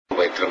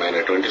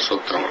పవిత్రమైనటువంటి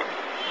సూత్రములు.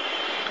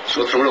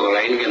 సూత్రములు ఒక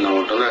లైన్ కింద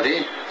ఉంటుంది. అది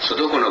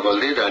చదువుకున్న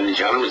కొలది, దాన్ని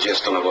ధ్యానం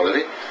చేస్తున్న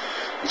కొలది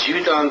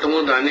జీవితాంతము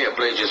దాన్ని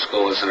అప్లై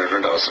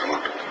చేసుకోవాల్సినటువంటి అవసరం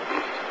ఉంటుంది.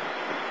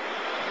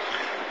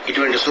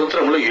 ఇటువంటి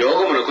సూత్రములు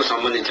యోగములకు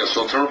సంబంధించిన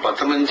సూత్రములు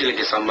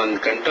పతంజలికి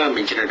కంటే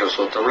మించినటువంటి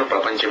సూత్రములు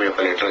ప్రపంచం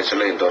యొక్క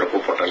లిటరేచర్లో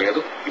ఇంతవరకు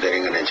పుట్టలేదు.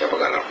 ధైర్యంగా నేను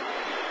చెప్పగలను.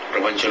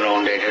 ప్రపంచంలో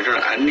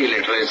ఉండేటటువంటి అన్ని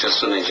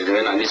లిటరేచర్స్ నేను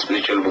చదివాను, అన్ని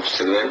స్పిరిచువల్ బుక్స్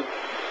చదివాను.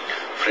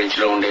 ఫ్రెంచ్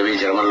లో ఉండేవి,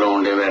 జర్మన్ లో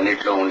ఉండేవి,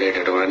 అన్నింటిలో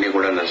ఉండేటటువంటి అన్ని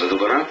కూడా నేను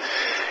చదువుకున్నాను.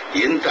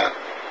 ఇంత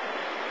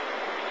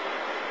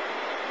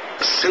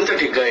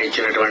సింథటిక్ గా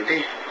ఇచ్చినటువంటి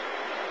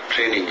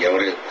ట్రైనింగ్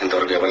ఎవరు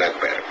ఇంతవరకు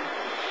ఇవ్వలేకపోయారు.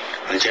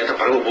 అందుచేత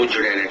పరమ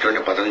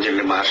పూజ్యుడైనటువంటి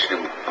పతంజలి మహర్షిని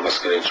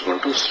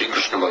నమస్కరించుకుంటూ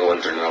శ్రీకృష్ణ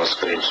భగవంతుడిని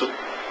నమస్కరించు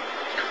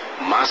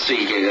మాస్టర్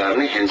ఈకే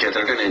గారిని ఏం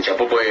చేతంటే నేను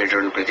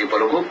చెప్పబోయేటువంటి ప్రతి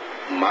పలుకు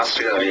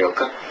మాస్టర్ గారి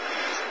యొక్క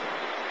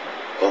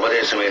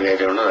ఉపదేశం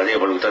ఏదైతే ఉండదో అదే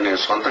పలుకుతా. నేను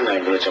సొంతంగా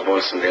ఇందులో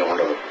చెప్పవలసిందే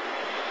ఉండదు.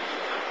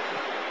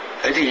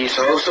 అయితే ఈ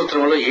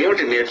సూత్రంలో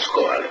ఏమిటి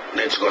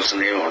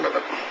నేర్చుకోవాల్సింది ఏమి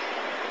ఉండదు.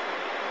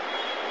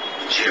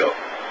 జీరో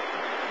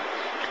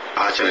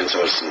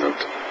ఆచరించవలసింది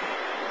ఉంటుంది.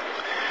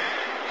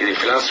 ఇది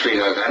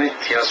ఫిలాసఫీగా కానీ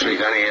థియాసఫీ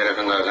కానీ ఏ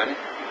రకంగా కానీ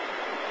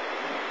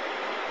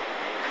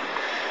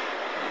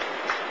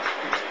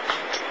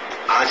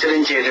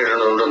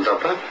ఆచరించేటటువంటి ఉండడం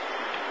తప్ప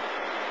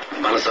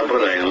మన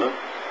సంప్రదాయంలో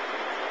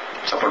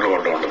చప్పట్లు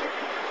కొట్టడం ఉండదు.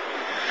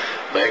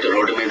 బయట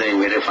రోడ్డు మీద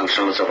వేరే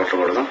ఫంక్షన్లో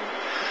చప్పట్లు కొడదాం.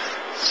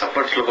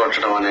 చప్పట్లు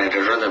కొట్టడం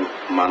అనేటటువంటి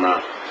మన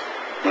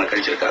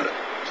కల్చర్ కాదు,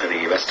 అది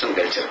వెస్టర్న్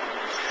కల్చర్.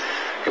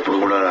 ఇప్పుడు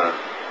కూడా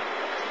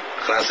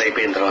క్లాస్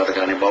అయిపోయిన తర్వాత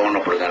కానీ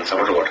బాగున్నప్పుడు కానీ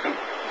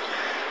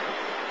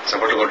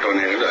చప్పట్లు కొట్టడం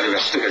అనేది అది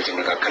వెస్టర్న్ కల్చర్,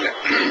 నాకు అక్కర్లే.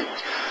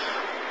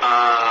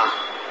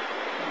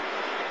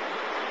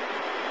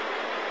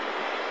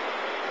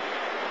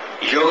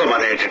 యోగం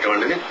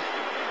అనేటటువంటిది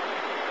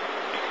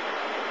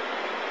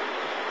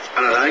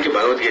అన్నదానికి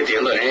భగవద్గీత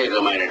ఎందు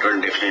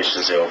అనేకమైనటువంటి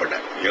డెఫినేషన్స్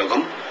ఇవ్వబడ్డాయి.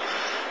 యోగం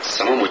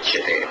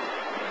సమముచ్యతే,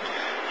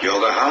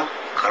 యోగ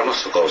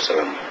కర్మసు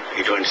కౌశలం,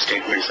 ఇటువంటి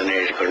స్టేట్మెంట్స్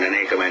అనేటువంటి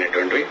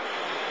అనేకమైనటువంటివి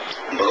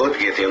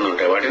భగవద్గీత ఎందు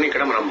ఉంటాయి. వాటిని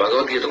ఇక్కడ మనం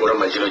భగవద్గీత కూడా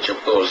మధ్యలో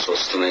చెప్పుకోవాల్సి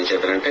వస్తుంది. ఏం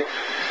చేద్దంటే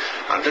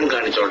అర్థం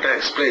కాని చోట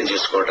ఎక్స్ప్లెయిన్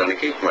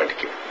చేసుకోవడానికి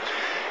వాటికి.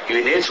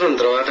 ఇవి నేర్చుకున్న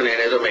తర్వాత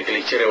నేనేదో మీకు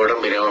లెక్చర్ ఇవ్వడం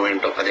మీరేమో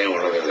వింటాం అదేమి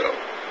ఉండదు.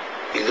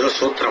 ఇందులో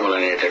సూత్రములు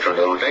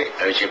అనేటటువంటివి ఉంటాయి.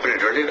 అవి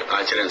చెప్పినటువంటి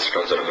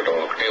ఆచరించడం జరగడం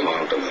ఒకటే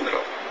బాగుంటుంది.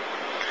 ఇందులో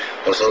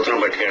ఒక సూత్రం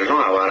పట్టుకెళ్ళడం,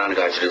 ఆ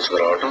వారానికి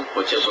ఆచరించుకురావటం,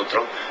 వచ్చే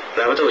సూత్రం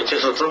లేకపోతే వచ్చే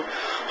సూత్రం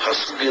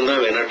హస్కు కింద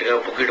విన్నట్టుగా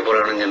పుక్కిటి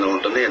పురాణం కింద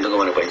ఉంటుంది. ఎందుకు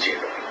మన పని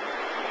చేయడం.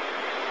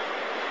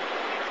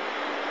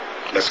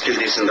 బస్కిల్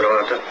తీసిన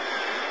తర్వాత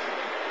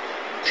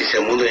తీసే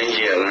ముందు ఏం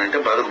చేయాలంటే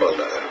బాదం పాలు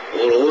తాగాలి.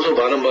 ఓ రోజు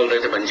బాదం పాలు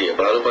తాగితే పని చేయాలి.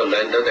 బాదం పాలు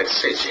తాగిన తర్వాత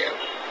ఎక్సర్సైజ్ చేయాలి.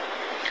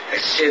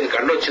 ఎక్సర్సైజ్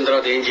కండు వచ్చిన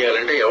తర్వాత ఏం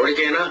చేయాలంటే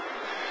ఎవరికైనా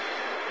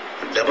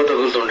దెబ్బ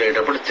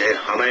తగులుతుండేటప్పుడు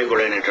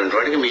అమాయకుడైనటువంటి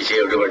వాడికి మీ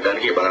చేయబడి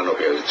పడడానికి ఈ బలాన్ని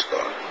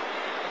ఉపయోగించుకోవాలి.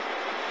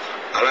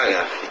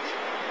 అలాగా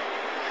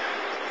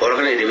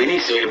పొరకనే ఇది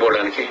వినేసి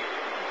వెళ్ళిపోవడానికి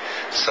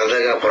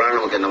సరదాగా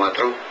పురాణం కింద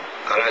మాత్రం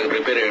అలాగే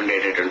ప్రిపేర్ అయి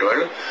ఉండేటటువంటి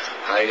వాళ్ళు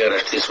హాయిగా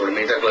రెస్ట్ తీసుకోవడం.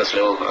 మిగతా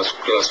క్లాసులో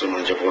క్లాసులు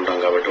మనం చెప్పుకుంటాం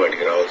కాబట్టి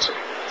వాటికి రావచ్చు.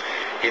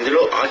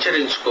 ఇందులో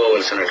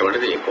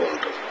ఆచరించుకోవలసినటువంటిది ఎక్కువ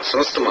ఉంటుంది.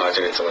 సమస్తం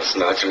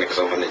ఆచరించవలసింది ఆచరణకు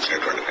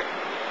సంబంధించినటువంటిది.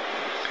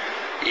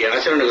 ఈ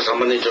ఆచరణకు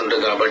సంబంధించి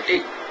ఉంటుంది కాబట్టి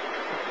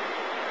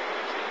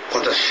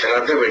కొంత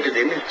శ్రద్ధ పెట్టి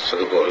దీన్ని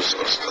చదువుకోవాల్సి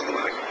వస్తుంది.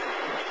 మనకి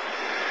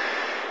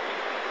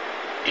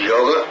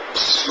యోగ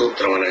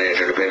సూత్రం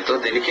అనేటువంటి పేరుతో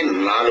దీనికి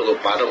 4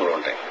 పాదములు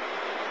ఉంటాయి.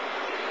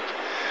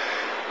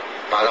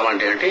 పాదం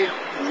అంటే ఏంటి?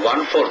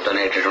 1/4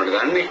 అనేటటువంటి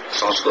దాన్ని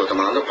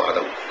సంస్కృతమనందు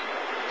పాదం.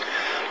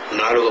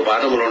 4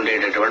 పాదములు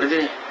ఉండేటటువంటిది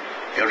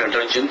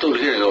ఏమిటంటారు?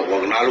 జంతువులకి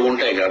 4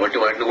 ఉంటాయి కాబట్టి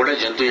వాటిని కూడా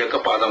జంతువు యొక్క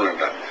పాదములు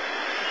అంటారు.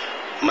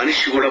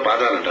 మనిషి కూడా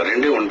పాదాలు అంటారు.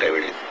 2 ఉంటాయి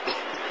వీడి.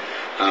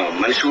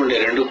 మనిషి ఉండే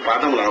 2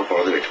 పాదములు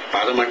అనకూడదు వీటి.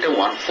 పాదం అంటే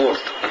 1/4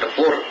 అంటే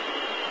 4.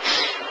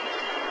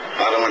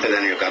 పాదం అంటే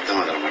దాని యొక్క అర్థం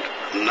అదనమాట.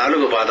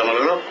 4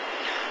 పాదములలో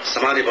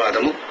సమాధి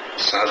పాదము,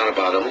 సాధన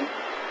పాదము,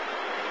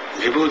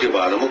 విభూతి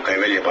పాదము,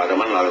 కైవల్య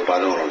పాదము అని 4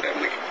 పాదములు ఉంటాయి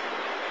మనకి.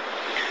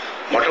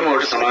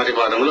 మొట్టమొదటి సమాధి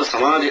పాదములో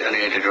సమాధి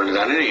అనేటటువంటి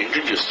దానిని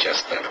ఇంట్రడ్యూస్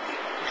చేస్తాడు.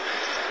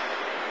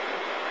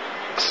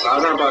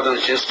 సాధన పాదం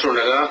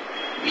చేస్తుండగా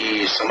ఈ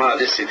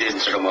సమాధి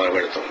స్థితించడం మొదలు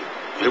పెడుతుంది.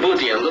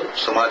 విభూతి యందు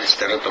సమాధి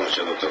స్థిరత్వం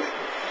చెందుతుంది.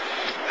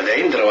 అది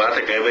అయిన తర్వాత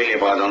కైవల్య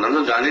పాదం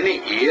నందు దానిని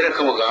ఏ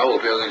రకముగా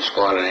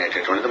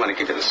ఉపయోగించుకోవాలనేటటువంటిది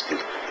మనకి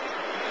తెలుస్తుంది.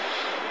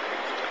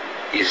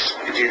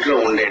 దీంట్లో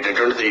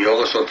ఉండేటటువంటి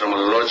యోగ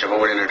సూత్రములలో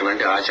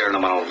చెప్పబడినటువంటి ఆచరణ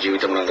మనం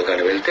జీవితం నందు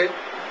కానీ వెళ్తే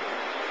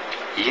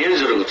ఏం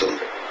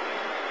జరుగుతుంది,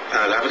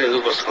 లేకపోతే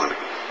ఎందుకు పుస్తకం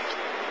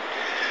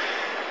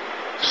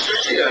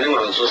సృష్టి కానీ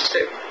మనం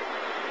చూస్తే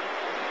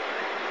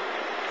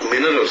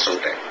మినరల్స్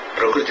ఉంటాయి,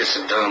 ప్రకృతి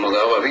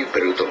సిద్ధముగా అవి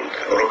పెరుగుతూ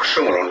ఉంటాయి.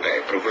 వృక్షములు ఉంటాయి,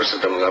 ప్రకృతి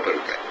సిద్ధముగా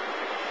పెరుగుతాయి.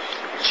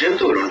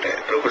 జంతువులు ఉంటాయి,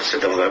 ప్రకృతి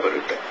సిద్ధముగా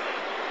పెరుగుతాయి.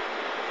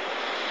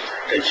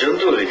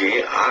 జంతువులకి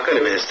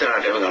ఆకలి వేస్తే ఆ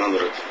టైంకి అన్నం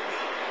దొరుకుతుంది.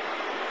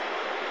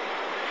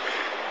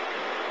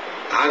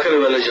 ఆకలి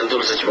వల్ల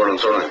జంతువులు చచ్చిపోవడం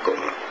చూడడం ఎక్కువ.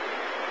 మనం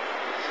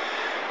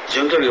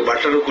జంతువులకి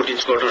బట్టలు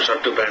కుట్టించుకోవడం,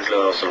 షర్టు ప్యాంట్లు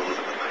అవసరం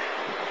ఉంటుంది.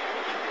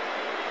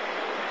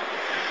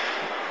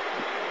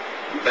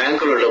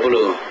 బ్యాంకులో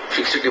డబ్బులు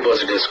ఫిక్స్డ్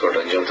డిపాజిట్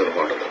వేసుకోవడం జంతువులకు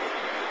ఉండదు.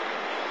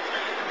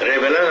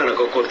 రేపు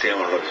ఎలాగనుకో కుర్తి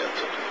ఏమి ఉండదు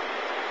జంతువులు.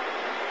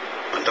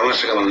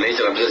 తమాషగా మన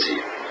నేచర్ అబ్జర్వ్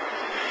చేయాలి.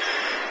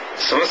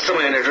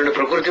 సమస్తమైనటువంటి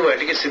ప్రకృతి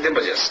వాటికి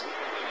సిద్ధింపజేస్తుంది.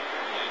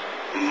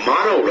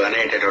 మానవుడు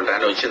అనేటటువంటి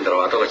ఆయన వచ్చిన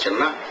తర్వాత ఒక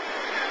చిన్న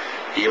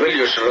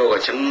ఎవల్యూషన్ లో ఒక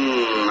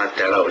చిన్న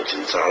తేడా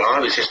వచ్చింది. చాలా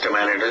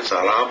విశిష్టమైనటువంటి,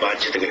 చాలా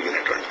బాధ్యత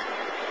కలిగినటువంటి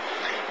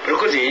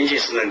ప్రకృతి ఏం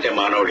చేసిందంటే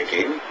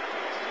మానవుడికి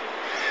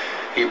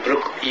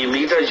ఈ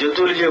మిగతా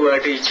జంతువులకి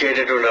వాటి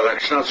ఇచ్చేటటువంటి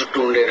లక్షణాలు చుట్టూ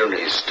ఉండేటువంటి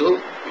ఇస్తూ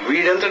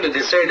వీడంతటి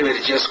డిసైడ్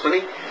వీరు చేసుకుని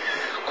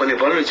కొన్ని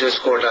పనులు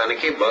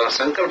చేసుకోవడానికి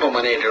సంకల్పం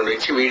అనేటువంటి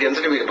ఇచ్చి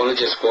వీడంతటి వీడి పనులు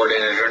చేసుకోవడం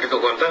అనేటువంటిది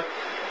కొంత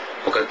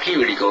ఒక కీ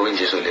వీడికి ఓపెన్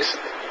చేసి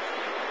వదిలేసింది.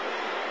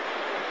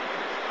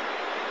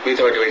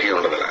 మిగతా వాటి వీటికి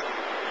ఉండదు. అలా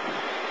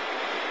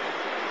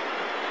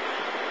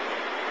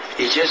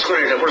ఈ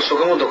చేసుకునేటప్పుడు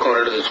సుఖము దుఃఖం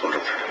రెండు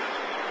తెచ్చుకుంటుంటాడు.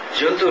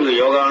 జంతువులు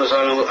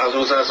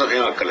యోగానుసారం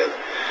ఏం అక్కర్లేదు.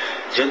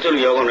 జంతువులు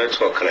యోగం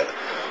నేర్చుకోక్కర్లేదు.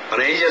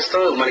 మనం ఏం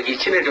చేస్తాం, మనకి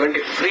ఇచ్చినటువంటి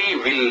ఫ్రీ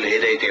విల్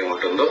ఏదైతే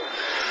ఉంటుందో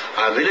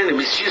ఆ విల్ని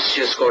మిస్యూజ్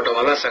చేసుకోవటం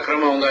వల్ల,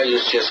 సక్రమంగా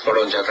యూజ్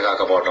చేసుకోవడం చేత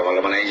కాకపోవటం వల్ల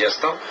మనం ఏం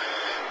చేస్తాం,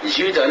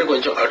 జీవితాన్ని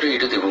కొంచెం అటు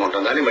ఇటు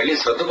తిప్పుకుంటాం. దాన్ని మళ్లీ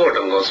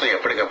సర్దుకోవటం కోసం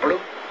ఎప్పటికప్పుడు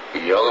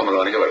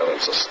యోగంలోనికి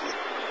వెళ్ళవలసి వస్తుంది.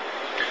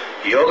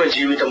 యోగ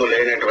జీవితము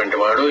లేనటువంటి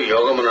వాడు,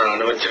 యోగమును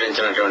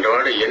అనుసరించినటువంటి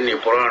వాడు ఎన్ని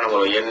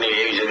పురాణములు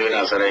ఏవి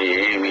చదివినా సరే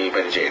ఏమీ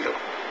పనిచేయదు.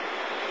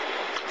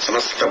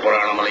 సమస్త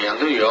పురాణముల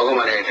యందు యోగం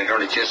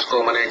అనేటటువంటి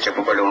చేసుకోమనే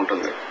చెప్పబడి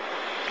ఉంటుంది.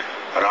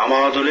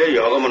 రామాదులే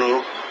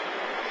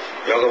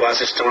యోగ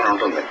వాసిష్టం అని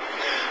ఉంటుంది.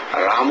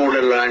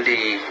 రాముడు లాంటి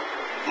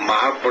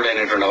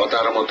మహాత్ముడైనటువంటి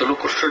అవతారమూర్తులు,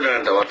 కృష్ణుడు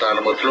లాంటి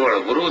అవతారమూర్తులు వాళ్ళ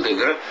గురువు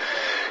దగ్గర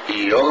ఈ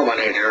యోగం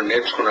అనేటటువంటి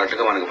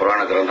నేర్చుకున్నట్టుగా మనకి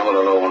పురాణ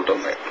గ్రంథములలో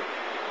ఉంటుంది.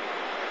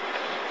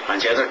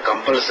 అంచేత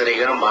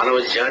కంపల్సరీగా మానవ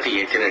జాతి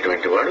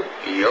ఎత్తినటువంటి వాడు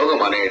యోగం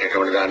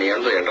అనేటటువంటి దాని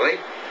యందు ఎంటరై,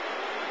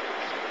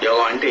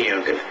 యోగం అంటే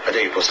ఏమిటి అదే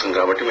ఈ పుస్తకం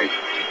కాబట్టి మీకు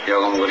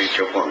యోగం గురించి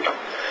చెప్పుకుంటాం.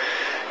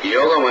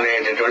 యోగం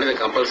అనేటటువంటిది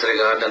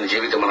కంపల్సరీగా తన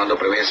జీవితం అనందు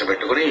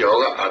ప్రవేశపెట్టుకుని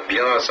యోగ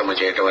అభ్యాసము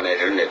చేయటం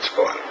అనేటువంటి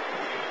నేర్చుకోవాలి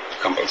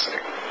కంపల్సరీ.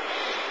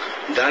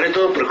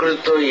 దానితో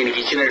ప్రకృతితో ఈయనకి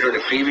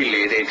ఇచ్చినటువంటి ఫ్రీ విల్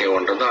ఏదైతే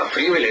ఉంటుందో ఆ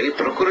ఫ్రీ విల్ అని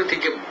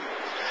ప్రకృతికి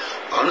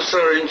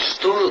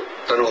అనుసరిస్తూ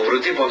తను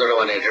వృద్ధి పొందడం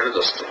అనేటువంటిది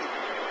వస్తుంది.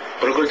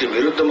 ప్రకృతి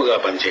విరుద్ధముగా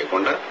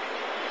పనిచేయకుండా,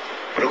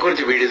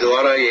 ప్రకృతి వీడి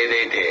ద్వారా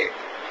ఏదైతే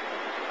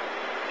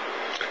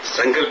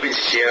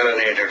సంకల్పించి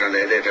చేయాలనేటటువంటి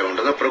ఏదైతే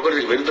ఉంటుందో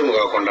ప్రకృతికి విరుద్ధము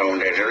కాకుండా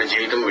ఉండేటువంటి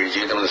జీవితం వీడి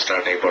జీవితం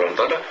స్టార్ట్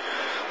అయిపోవడంతో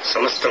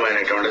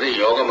సమస్తమైనటువంటిది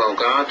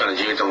యోగముగా తన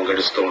జీవితం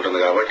గడుస్తూ ఉంటుంది.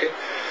 కాబట్టి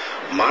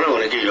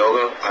మానవునికి యోగ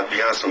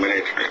అభ్యాసం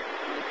అనేటువంటి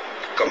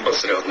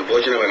కంపల్సరీ అవుతుంది.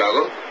 భోజనం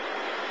ఎలాగో,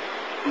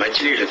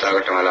 మంచినీళ్లు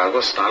తాగటం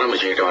ఎలాగో, స్నానం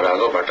చేయటం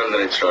ఎలాగో, బట్టలు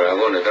ధరించడం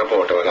ఎలాగో,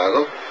 నిద్రపోవటం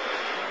ఎలాగో,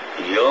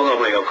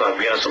 యోగం యొక్క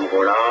అభ్యాసం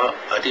కూడా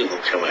అతి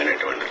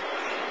ముఖ్యమైనటువంటిది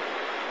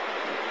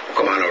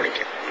ఒక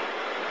మానవుడికి.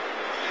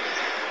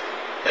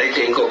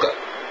 అయితే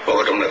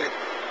ఒకటి ఉన్నది,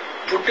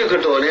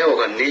 పుట్టుకతోనే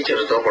ఒక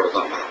నేచర్తో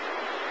పడుతాం మనం.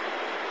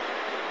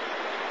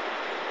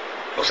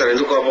 ఒకసారి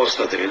ఎందుకు కోపం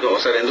వస్తుందో తెలియదు,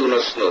 ఒకసారి ఎందుకు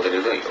నొస్తుందో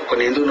తెలియదు,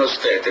 కొన్ని ఎందుకు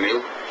నొస్తాయో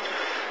తెలియదు.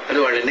 అది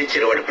వాడి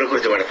నేచర్, వాడి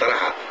ప్రకృతి, వాడి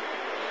తరహా.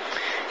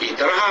 ఈ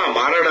తరహా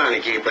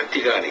మారడానికి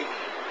భక్తి కానీ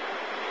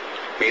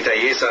మిగతా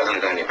ఏ సాధన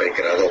కానీ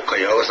పనికిరాదు. ఒక్క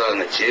యోగ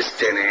సాధన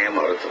చేస్తేనే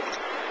మారుతుంది.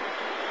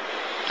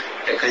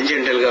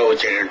 కంజెంటల్ గా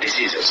వచ్చేటువంటి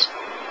డిసీజెస్,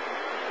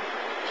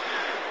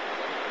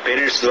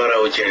 పేరెంట్స్ ద్వారా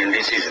వచ్చేటువంటి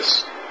డిసీజెస్,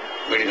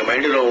 వీడికి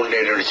మైండ్ లో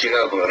ఉండేటువంటి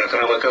చికాకులు,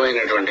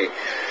 రకరకమైనటువంటి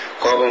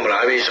కోపములు,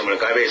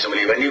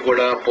 ఆవేశములు ఇవన్నీ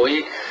కూడా పోయి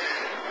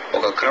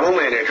ఒక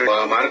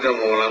క్రమమైనటువంటి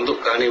మార్గము నందు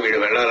కానీ వీడు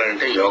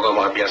వెళ్లాలంటే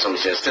యోగాభ్యాసం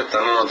చేస్తే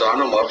తనను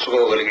తాను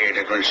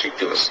మార్చుకోగలిగేటటువంటి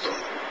శక్తి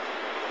వస్తుంది.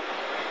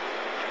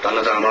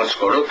 తను తాను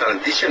మార్చుకోడు, తన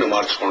దిశను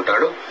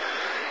మార్చుకుంటాడు.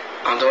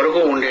 అంతవరకు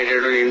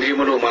ఉండేటటువంటి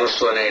ఇంద్రియములు,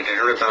 మనస్సు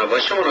అనేటటువంటి తన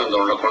వశమునందు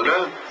ఉండకుండా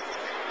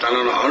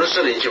తనను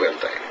అనుసరించి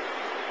వెళ్తాయి.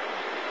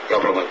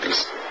 లోపల మనకు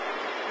తెలుస్తుంది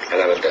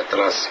ఎలా వెళ్తాయి.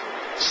 తర్వాత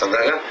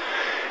సరదాగా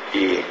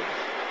ఈ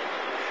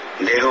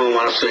దేహం,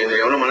 మనస్సు,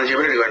 ఇంద్రియములు మనం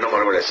చెప్పినట్టు వెంటనే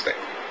మొరబడేస్తాయి.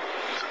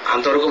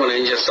 అంతవరకు మనం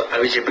ఏం చేస్తాం,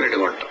 అవి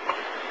చెప్పినట్టుగా ఉంటాం.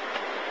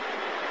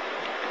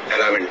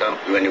 ఎలా వింటాం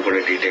ఇవన్నీ కూడా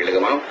డీటెయిల్ గా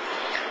మనం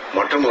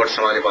మొట్టమొదటి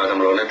సమాధి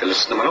పాదంలోనే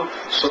తెలుస్తుంది. మనం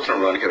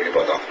సూత్రంలోనికి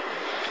వెళ్ళిపోతాం.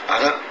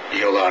 అద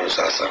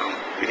యోగానుశాసనం,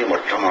 ఇది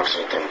మొట్టమొదటి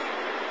సూత్రం.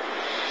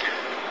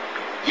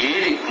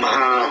 ఏది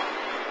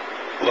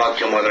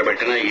మహావాక్యం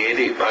మొదలుపెట్టినా,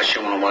 ఏది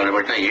భాష్యం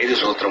మొదలుపెట్టినా, ఏది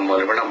సూత్రం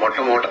మొదలుపెట్టినా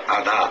మొట్టమొదటి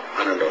అద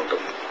అని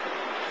ఉంటుంది.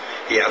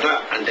 ఈ అద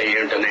అంటే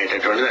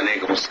ఏమిటనేటటువంటిది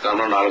అనేక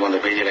పుస్తకాలు, 400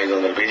 పేజీలు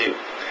 500 పేజీలు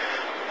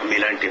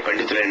మీలాంటి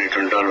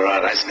పండితులైనటువంటి వాళ్ళు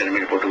రాసి దాని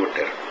మీద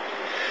పొట్టుకొట్టారు.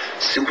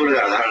 సింపుల్ గా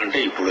అద అంటే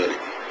ఇప్పుడు అని.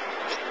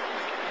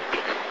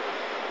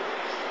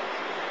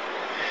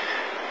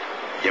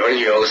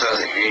 ఎవరికి యోగ